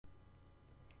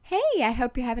Hey, I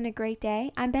hope you're having a great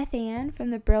day. I'm Beth Ann from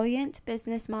the Brilliant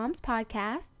Business Moms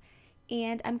podcast,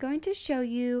 and I'm going to show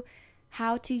you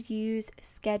how to use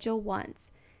ScheduleOnce.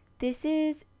 This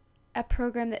is a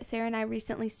program that Sarah and I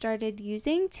recently started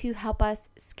using to help us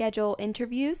schedule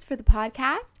interviews for the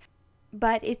podcast,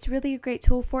 but it's really a great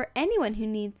tool for anyone who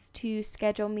needs to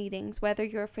schedule meetings, whether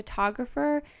you're a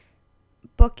photographer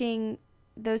booking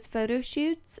those photo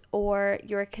shoots or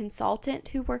you're a consultant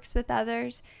who works with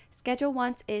others.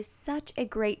 ScheduleOnce is such a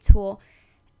great tool,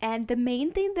 and the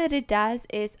main thing that it does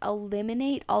is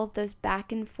eliminate all of those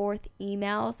back and forth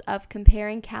emails of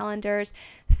comparing calendars,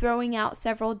 throwing out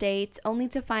several dates only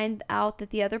to find out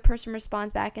that the other person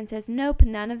responds back and says nope,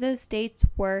 none of those dates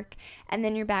work, and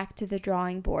then you're back to the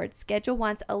drawing board.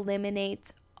 ScheduleOnce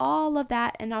eliminates all of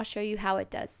that, and I'll show you how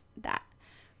it does that.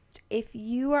 If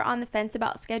you are on the fence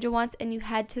about ScheduleOnce and you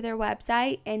head to their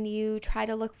website and you try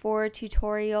to look for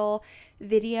tutorial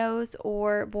videos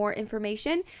or more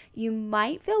information, you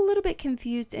might feel a little bit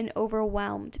confused and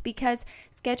overwhelmed because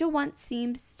ScheduleOnce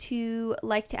seems to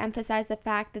like to emphasize the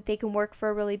fact that they can work for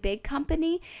a really big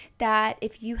company, that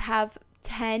if you have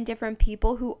 10 different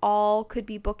people who all could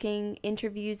be booking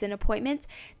interviews and appointments,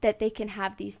 that they can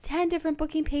have these 10 different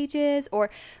booking pages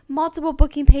or multiple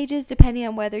booking pages depending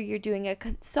on whether you're doing a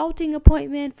consulting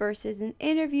appointment versus an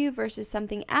interview versus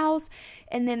something else.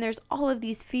 And then there's all of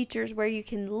these features where you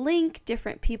can link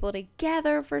different people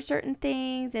together for certain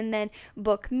things and then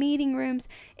book meeting rooms.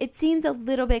 It seems a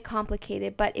little bit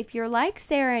complicated, but if you're like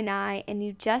Sarah and I and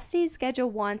you just need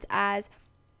ScheduleOnce as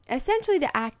essentially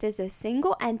to act as a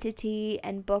single entity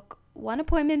and book one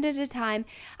appointment at a time,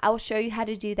 I will show you how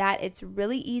to do that. It's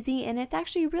really easy and it's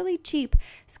actually really cheap.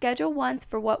 ScheduleOnce,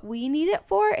 for what we need it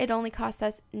for, it only costs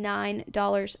us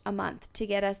 $9 a month to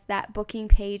get us that booking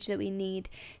page that we need.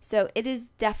 So it is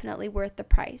definitely worth the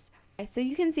price. So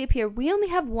you can see up here, we only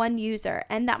have one user,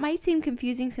 and that might seem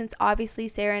confusing since obviously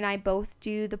Sarah and I both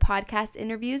do the podcast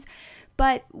interviews,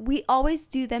 but we always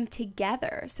do them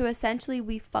together. So essentially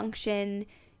we function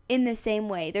in the same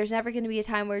way. There's never going to be a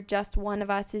time where just one of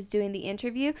us is doing the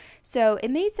interview. So it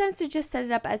made sense to just set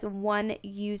it up as one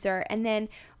user. And then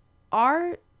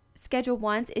our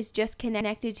ScheduleOnce is just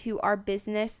connected to our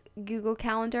business Google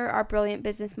Calendar, our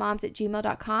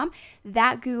brilliantbusinessmoms@gmail.com.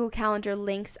 That Google Calendar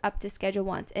links up to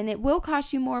ScheduleOnce, and it will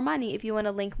cost you more money if you want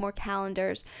to link more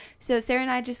calendars. So Sarah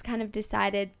and I just kind of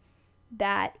decided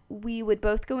that we would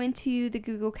both go into the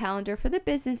Google Calendar for the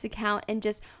business account and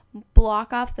just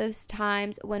block off those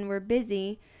times when we're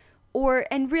busy,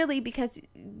 and really because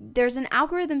there's an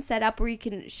algorithm set up where you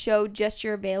can show just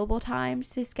your available times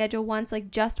to ScheduleOnce,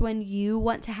 like just when you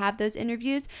want to have those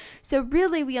interviews. So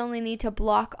really we only need to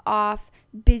block off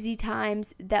busy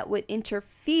times that would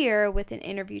interfere with an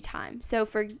interview time. So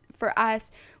for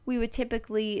us, we would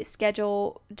typically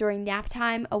schedule during nap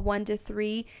time. A 1 to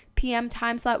 3 p.m.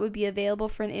 time slot would be available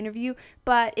for an interview.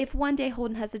 But if one day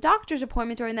Holden has a doctor's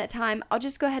appointment during that time, I'll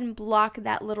just go ahead and block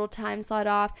that little time slot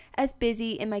off as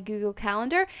busy in my Google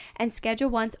Calendar, and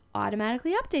ScheduleOnce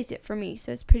automatically updates it for me.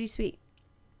 So it's pretty sweet.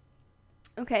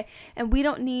 Okay, and we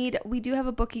do have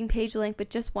a booking page link, but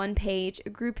just one page. A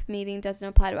group meeting doesn't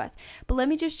apply to us. But let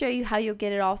me just show you how you'll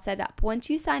get it all set up. Once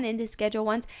you sign into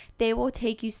ScheduleOnce, they will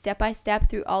take you step by step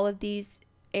through all of these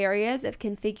areas of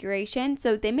configuration.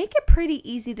 So they make it pretty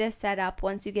easy to set up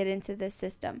once you get into this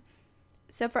system.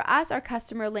 So for us, our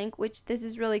customer link, which this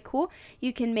is really cool,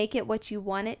 you can make it what you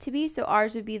want it to be. So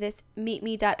ours would be this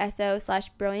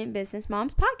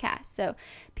meetme.so/brilliantbusinessmomspodcast. So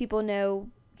people know,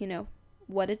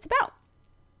 what it's about.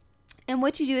 And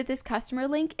what you do with this customer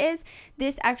link is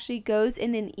this actually goes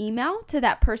in an email to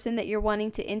that person that you're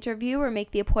wanting to interview or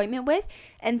make the appointment with.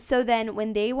 And so then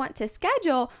when they want to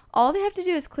schedule, all they have to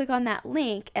do is click on that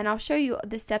link. And I'll show you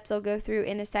the steps I'll go through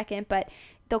in a second, but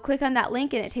they'll click on that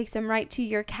link and it takes them right to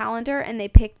your calendar and they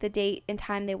pick the date and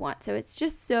time they want. So it's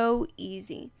just so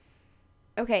easy.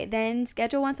 Okay, then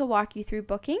ScheduleOnce will walk you through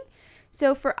booking.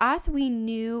 So for us, we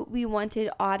knew we wanted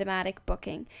automatic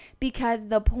booking because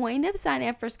the point of signing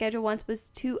up for ScheduleOnce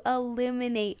was to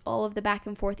eliminate all of the back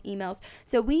and forth emails.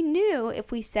 So we knew if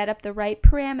we set up the right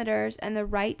parameters and the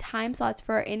right time slots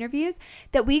for our interviews,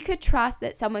 that we could trust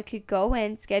that someone could go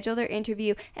in, schedule their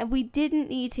interview, and we didn't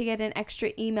need to get an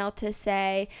extra email to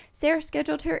say, Sarah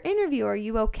scheduled her interview. Are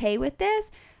you okay with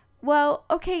this? Well,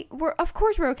 okay, of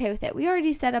course we're okay with it. We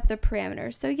already set up the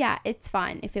parameters. So yeah, it's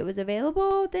fine. If it was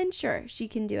available, then sure, she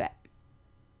can do it.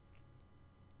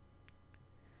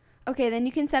 Okay, then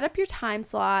you can set up your time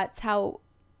slots,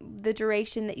 the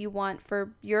duration that you want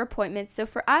for your appointments. So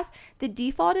for us, the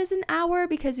default is an hour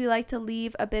because we like to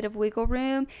leave a bit of wiggle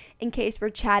room in case we're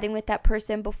chatting with that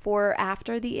person before or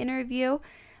after the interview.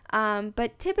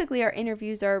 But typically our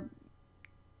interviews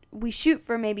we shoot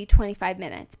for maybe 25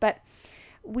 minutes. But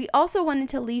we also wanted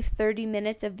to leave 30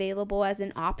 minutes available as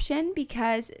an option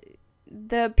because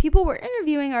the people we're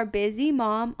interviewing are busy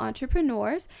mom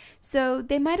entrepreneurs, so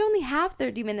they might only have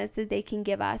 30 minutes that they can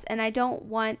give us, and I don't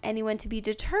want anyone to be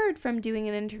deterred from doing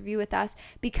an interview with us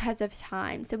because of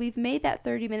time. So we've made that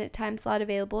 30-minute time slot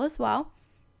available as well.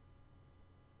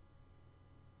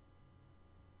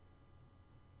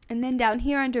 And then down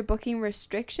here under booking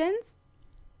restrictions,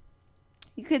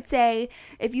 you could say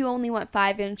if you only want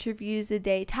 5 interviews a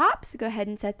day tops, go ahead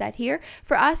and set that here.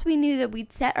 For us, we knew that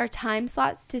we'd set our time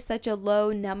slots to such a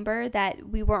low number that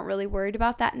we weren't really worried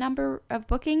about that number of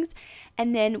bookings.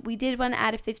 And then we did want to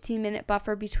add a 15-minute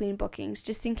buffer between bookings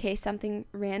just in case something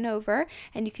ran over,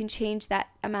 and you can change that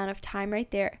amount of time right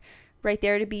there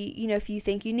to be, if you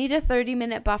think you need a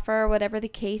 30-minute buffer or whatever the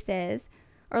case is.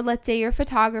 Or let's say you're a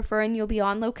photographer and you'll be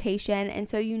on location, and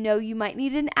so you might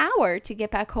need an hour to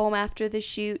get back home after the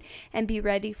shoot and be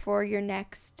ready for your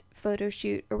next photo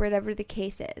shoot or whatever the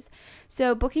case is.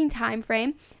 So booking time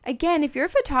frame, again, if you're a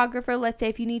photographer, let's say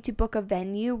if you need to book a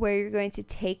venue where you're going to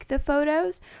take the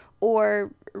photos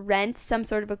or rent some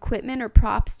sort of equipment or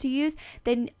props to use,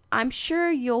 then I'm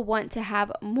sure you'll want to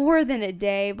have more than a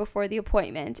day before the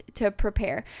appointment to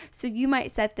prepare. So you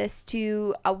might set this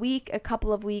to a week, a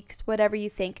couple of weeks, whatever you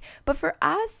think. But for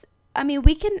us,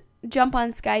 we can jump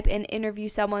on Skype and interview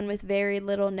someone with very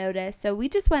little notice. So we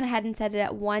just went ahead and set it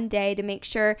at 1 day to make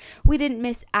sure we didn't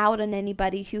miss out on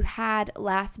anybody who had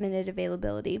last minute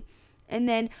availability. And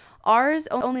then ours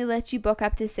only lets you book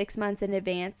up to 6 months in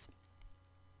advance.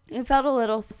 It felt a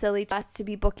little silly to us to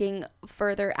be booking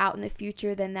further out in the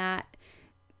future than that.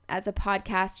 As a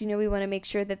podcast, we want to make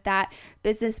sure that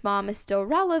business mom is still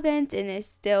relevant and is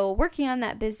still working on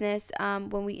that business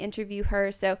when we interview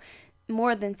her. So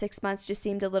more than 6 months just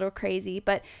seemed a little crazy.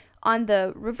 But on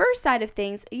the reverse side of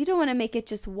things, you don't want to make it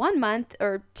just 1 month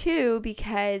or 2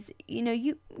 because,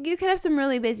 you could have some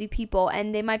really busy people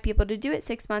and they might be able to do it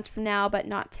 6 months from now, but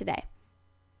not today.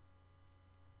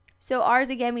 So ours,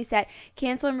 again, we set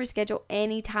cancel and reschedule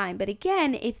anytime. But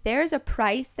again, if there's a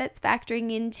price that's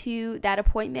factoring into that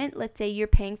appointment, let's say you're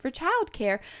paying for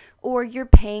childcare or you're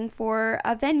paying for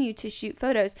a venue to shoot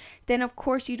photos, then of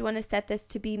course you'd want to set this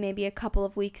to be maybe a couple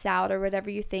of weeks out or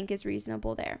whatever you think is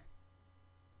reasonable there.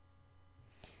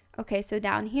 Okay, so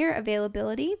down here,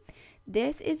 availability.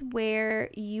 This is where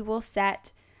you will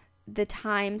set the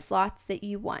time slots that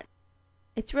you want.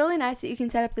 It's really nice that you can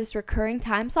set up this recurring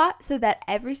time slot so that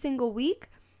every single week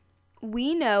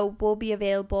we know we'll be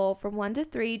available from 1 to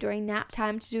 3 during nap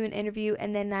time to do an interview,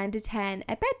 and then 9 to 10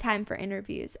 at bedtime for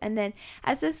interviews. And then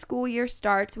as the school year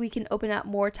starts, we can open up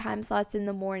more time slots in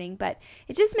the morning, but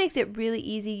it just makes it really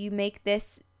easy. You make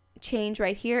this change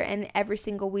right here, and every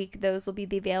single week those will be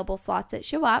the available slots that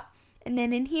show up. And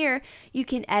then in here, you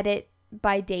can edit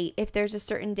by date. If there's a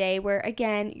certain day where,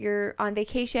 again, you're on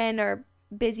vacation or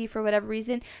busy for whatever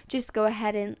reason, just go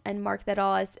ahead and mark that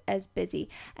all as busy.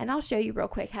 And I'll show you real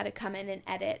quick how to come in and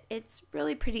edit. It's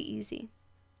really pretty easy.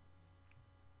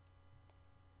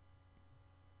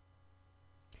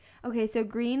 Okay, so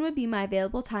green would be my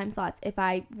available time slots. If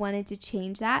I wanted to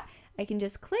change that, I can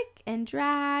just click and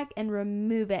drag and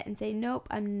remove it and say, nope,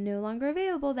 I'm no longer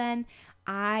available then.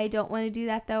 I don't want to do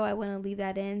that though. I want to leave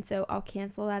that in, so I'll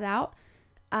cancel that out.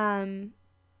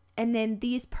 And then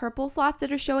these purple slots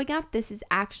that are showing up, this is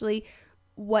actually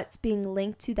what's being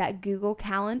linked to that Google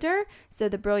Calendar. So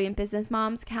the Brilliant Business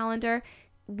Moms calendar,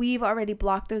 we've already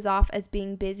blocked those off as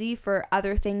being busy for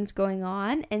other things going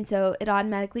on. And so it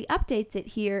automatically updates it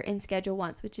here in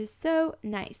ScheduleOnce, which is so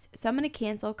nice. So I'm going to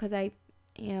cancel because I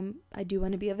do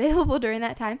want to be available during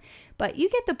that time, but you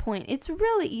get the point. It's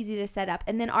really easy to set up.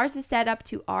 And then ours is set up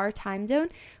to our time zone,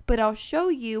 but I'll show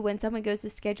you when someone goes to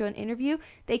schedule an interview,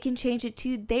 they can change it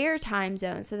to their time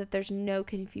zone so that there's no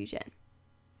confusion.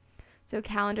 So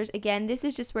calendars, again, this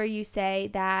is just where you say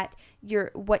that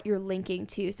what you're linking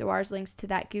to. So ours links to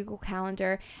that Google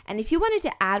Calendar. And if you wanted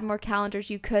to add more calendars,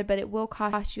 you could, but it will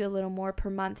cost you a little more per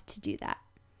month to do that.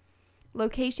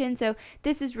 Location, so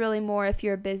this is really more if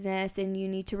you're a business and you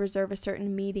need to reserve a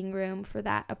certain meeting room for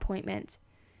that appointment.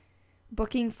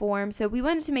 Booking form, so we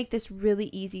wanted to make this really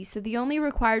easy. So the only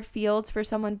required fields for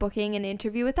someone booking an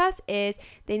interview with us is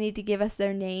they need to give us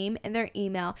their name and their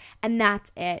email, and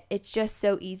that's it. It's just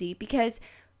so easy because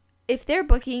if they're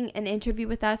booking an interview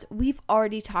with us, we've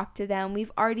already talked to them.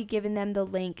 We've already given them the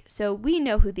link, so we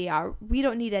know who they are. We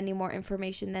don't need any more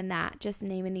information than that, just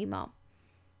name and email.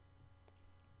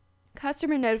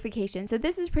 Customer notification. So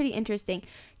this is pretty interesting.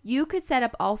 You could set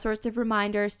up all sorts of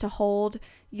reminders to hold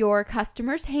your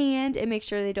customer's hand and make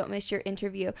sure they don't miss your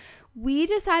interview. We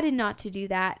decided not to do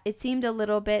that. It seemed a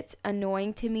little bit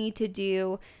annoying to me to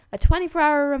do a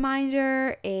 24-hour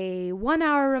reminder, a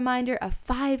 1-hour reminder, a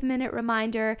 5-minute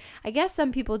reminder. I guess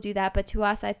some people do that, but to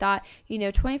us, I thought,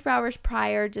 24 hours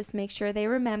prior, just make sure they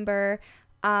remember.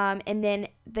 And then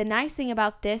the nice thing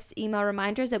about this email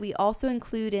reminder is that we also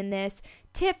include in this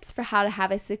tips for how to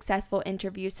have a successful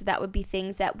interview. So that would be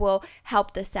things that will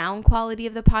help the sound quality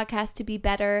of the podcast to be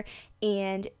better,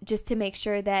 and just to make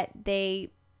sure that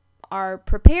they are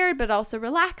prepared but also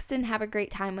relaxed and have a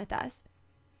great time with us.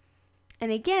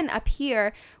 And again, up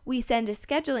here, we send a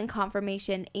scheduling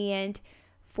confirmation, and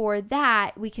for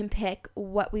that, we can pick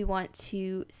what we want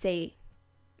to say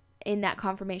in that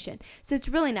confirmation. So it's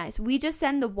really nice. We just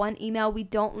send the one email. We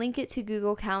don't link it to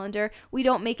Google Calendar. We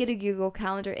don't make it a Google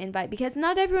Calendar invite because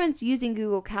not everyone's using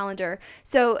Google Calendar.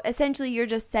 So essentially, you're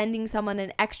just sending someone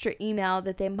an extra email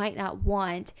that they might not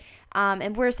want.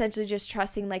 And we're essentially just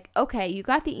trusting, like, okay, you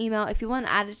got the email. If you want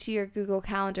to add it to your Google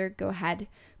Calendar, go ahead.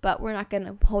 But we're not going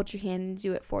to hold your hand and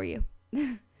do it for you.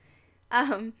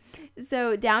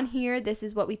 So down here, this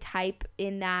is what we type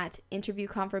in that interview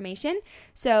confirmation.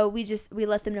 So we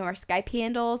let them know our Skype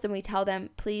handles, and we tell them,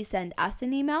 please send us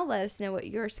an email. Let us know what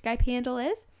your Skype handle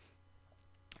is.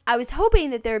 I was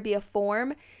hoping that there would be a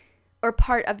form or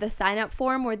part of the sign up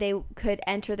form where they could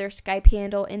enter their Skype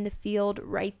handle in the field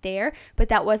right there, but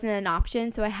that wasn't an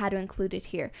option, so I had to include it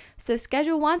here. So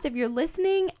ScheduleOnce, if you're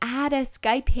listening, add a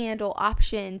Skype handle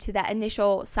option to that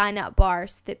initial sign up bar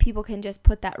so that people can just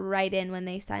put that right in when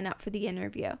they sign up for the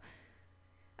interview.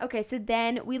 Okay, so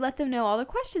then we let them know all the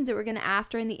questions that we're going to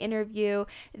ask during the interview,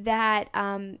 that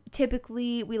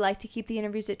typically we like to keep the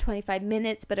interviews at 25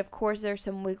 minutes, but of course there's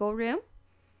some wiggle room.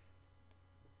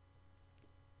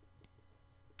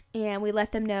 And we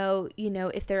let them know,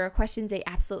 if there are questions they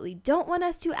absolutely don't want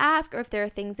us to ask, or if there are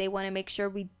things they want to make sure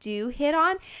we do hit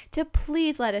on, to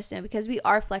please let us know, because we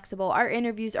are flexible. Our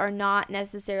interviews are not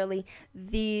necessarily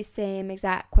the same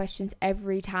exact questions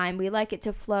every time. We like it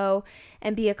to flow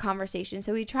and be a conversation.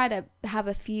 So we try to have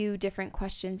a few different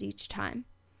questions each time.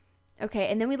 Okay,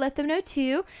 and then we let them know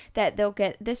too that they'll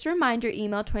get this reminder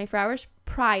email 24 hours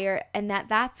prior, and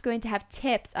that's going to have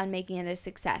tips on making it a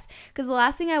success. Because the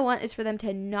last thing I want is for them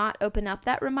to not open up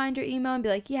that reminder email and be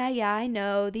like, yeah, I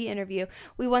know the interview.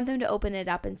 We want them to open it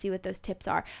up and see what those tips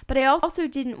are. But I also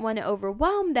didn't want to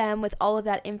overwhelm them with all of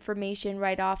that information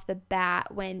right off the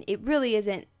bat when it really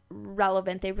isn't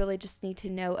relevant. They really just need to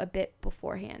know a bit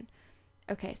beforehand.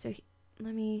 Okay, so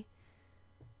let me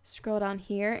scroll down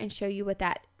here and show you what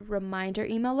that reminder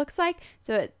email looks like.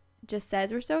 So it just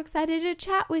says, we're so excited to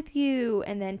chat with you.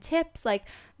 And then tips like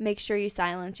make sure you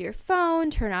silence your phone,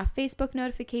 turn off Facebook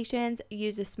notifications,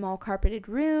 use a small carpeted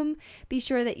room, be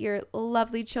sure that your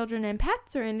lovely children and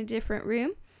pets are in a different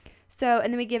room. So,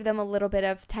 and then we give them a little bit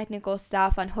of technical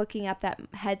stuff on hooking up that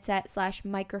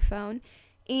headset/microphone.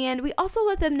 And we also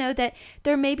let them know that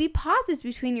there may be pauses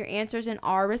between your answers and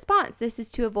our response. This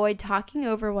is to avoid talking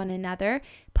over one another.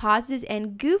 Pauses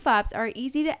and goof ups are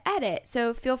easy to edit.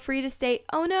 So feel free to state,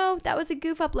 oh no, that was a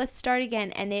goof up, let's start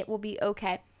again, and it will be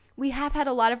okay. We have had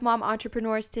a lot of mom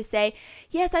entrepreneurs to say,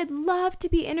 yes, I'd love to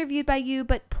be interviewed by you,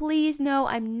 but please know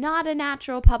I'm not a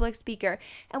natural public speaker.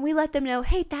 And we let them know,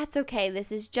 hey, that's okay.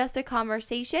 This is just a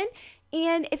conversation.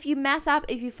 And if you mess up,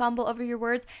 if you fumble over your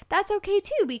words, that's okay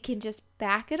too. We can just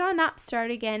back it on up,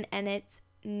 start again, and it's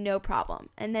no problem.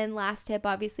 And then last tip,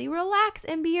 obviously, relax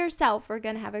and be yourself. We're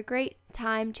going to have a great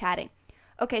time chatting.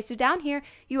 Okay, so down here,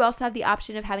 you also have the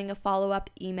option of having a follow-up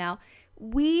email.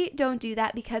 We don't do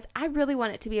that because I really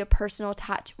want it to be a personal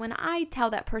touch. When I tell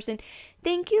that person,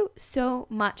 thank you so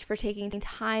much for taking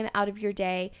time out of your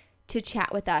day to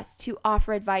chat with us, to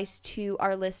offer advice to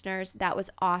our listeners. That was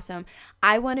awesome.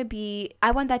 I want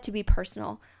that to be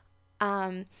personal.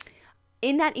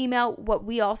 In that email, what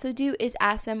we also do is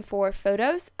ask them for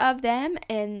photos of them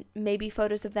and maybe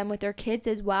photos of them with their kids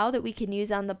as well that we can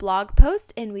use on the blog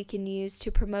post and we can use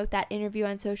to promote that interview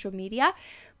on social media.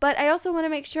 But I also want to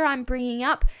make sure I'm bringing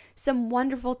up some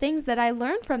wonderful things that I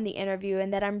learned from the interview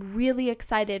and that I'm really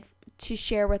excited to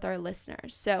share with our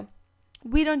listeners. So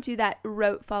we don't do that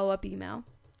rote follow-up email.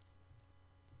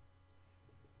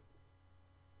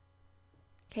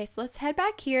 Okay, so let's head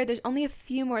back here. There's only a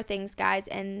few more things, guys,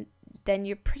 and then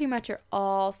you pretty much are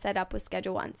all set up with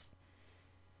ScheduleOnce.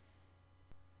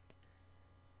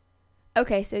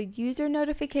 Okay, so user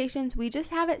notifications, we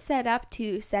just have it set up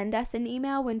to send us an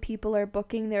email when people are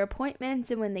booking their appointments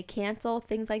and when they cancel,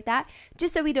 things like that,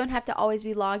 just so we don't have to always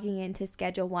be logging into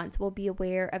ScheduleOnce. We'll be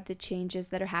aware of the changes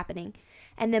that are happening.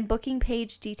 And then booking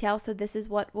page details, so this is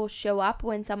what will show up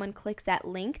when someone clicks that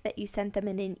link that you sent them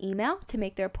in an email to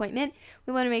make their appointment.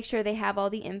 We want to make sure they have all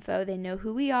the info, they know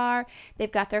who we are,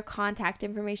 they've got their contact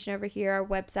information over here, our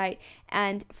website,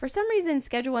 and for some reason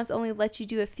ScheduleOnce only lets you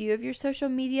do a few of your social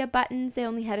media buttons. They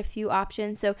only had a few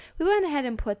options, so we went ahead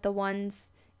and put the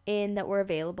ones in that were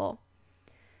available.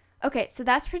 Okay, so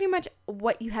that's pretty much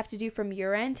what you have to do from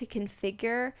your end to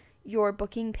configure your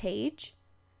booking page.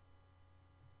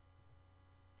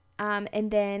 And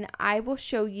then I will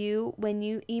show you when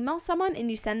you email someone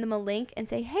and you send them a link and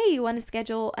say, hey, you want to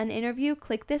schedule an interview?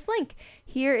 Click this link.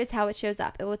 Here is how it shows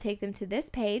up. It will take them to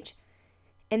this page.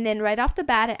 And then right off the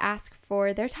bat, it asks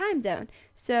for their time zone.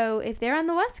 So if they're on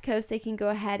the West Coast, they can go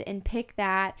ahead and pick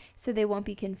that so they won't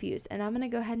be confused. And I'm going to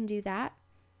go ahead and do that.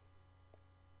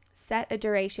 Set a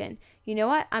duration. You know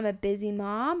what? I'm a busy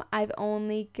mom. I've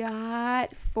only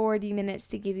got 40 minutes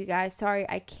to give you guys. Sorry,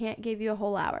 I can't give you a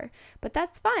whole hour. But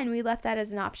that's fine. We left that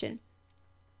as an option.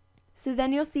 So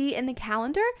then you'll see in the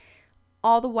calendar,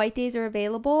 all the white days are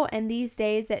available, and these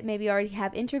days that maybe already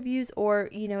have interviews or,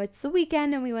 it's the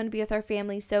weekend and we want to be with our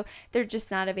family, so they're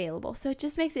just not available. So it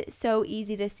just makes it so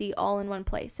easy to see all in one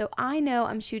place. So I know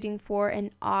I'm shooting for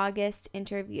an August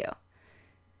interview.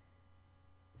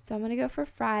 So I'm going to go for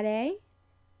Friday.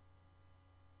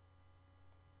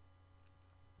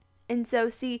 And so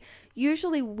see,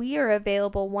 usually we are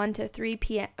available 1 to 3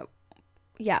 p.m.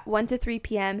 1 to 3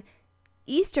 p.m.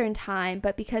 Eastern time,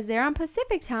 but because they're on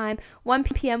Pacific time, 1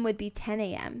 p.m. would be 10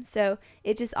 a.m. So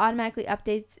it just automatically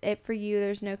updates it for you.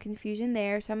 There's no confusion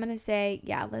there. So I'm going to say,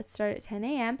 let's start at 10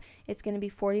 a.m. It's going to be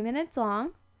 40 minutes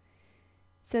long.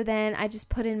 So then I just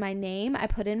put in my name, I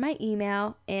put in my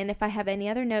email, and if I have any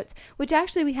other notes, which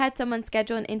actually we had someone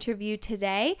schedule an interview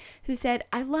today who said,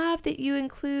 I love that you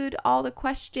include all the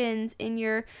questions in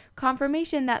your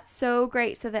confirmation. That's so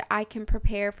great so that I can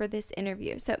prepare for this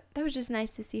interview. So that was just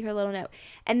nice to see her little note.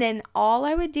 And then all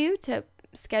I would do to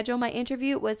schedule my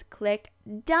interview was click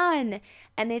done.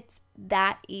 And it's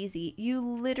that easy. You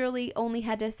literally only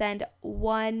had to send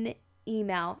one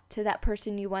email to that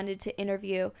person you wanted to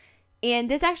interview.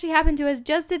 And this actually happened to us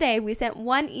just today. We sent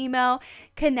one email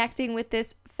connecting with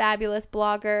this fabulous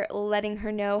blogger, letting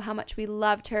her know how much we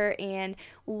loved her and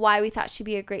why we thought she'd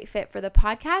be a great fit for the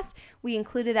podcast. We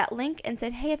included that link and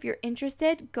said, hey, if you're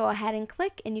interested, go ahead and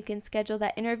click and you can schedule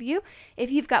that interview.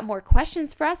 If you've got more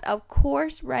questions for us, of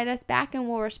course, write us back and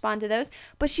we'll respond to those.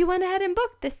 But she went ahead and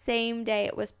booked the same day.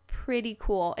 It was pretty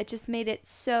cool. It just made it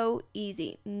so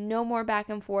easy. No more back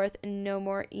and forth, no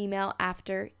more email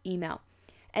after email.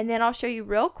 And then I'll show you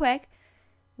real quick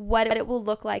what it will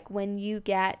look like when you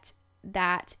get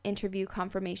that interview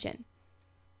confirmation.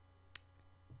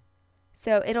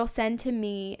 So it'll send to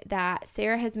me that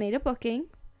Sarah has made a booking,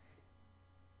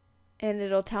 and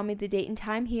it'll tell me the date and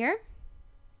time here.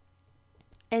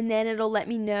 And then it'll let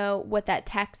me know what that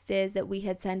text is that we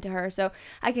had sent to her. So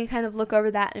I can kind of look over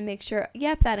that and make sure,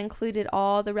 yep, that included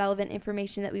all the relevant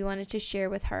information that we wanted to share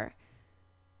with her.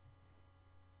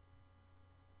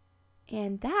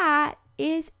 And that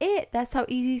is it. That's how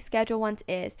easy ScheduleOnce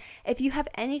is. If you have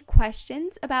any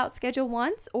questions about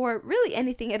ScheduleOnce or really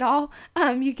anything at all,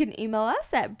 you can email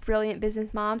us at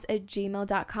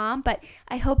brilliantbusinessmoms@gmail.com. But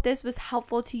I hope this was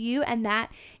helpful to you, and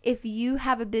that if you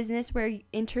have a business where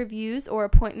interviews or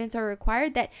appointments are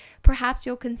required, that perhaps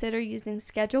you'll consider using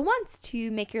ScheduleOnce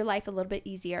to make your life a little bit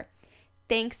easier.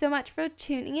 Thanks so much for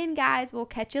tuning in, guys. We'll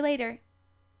catch you later.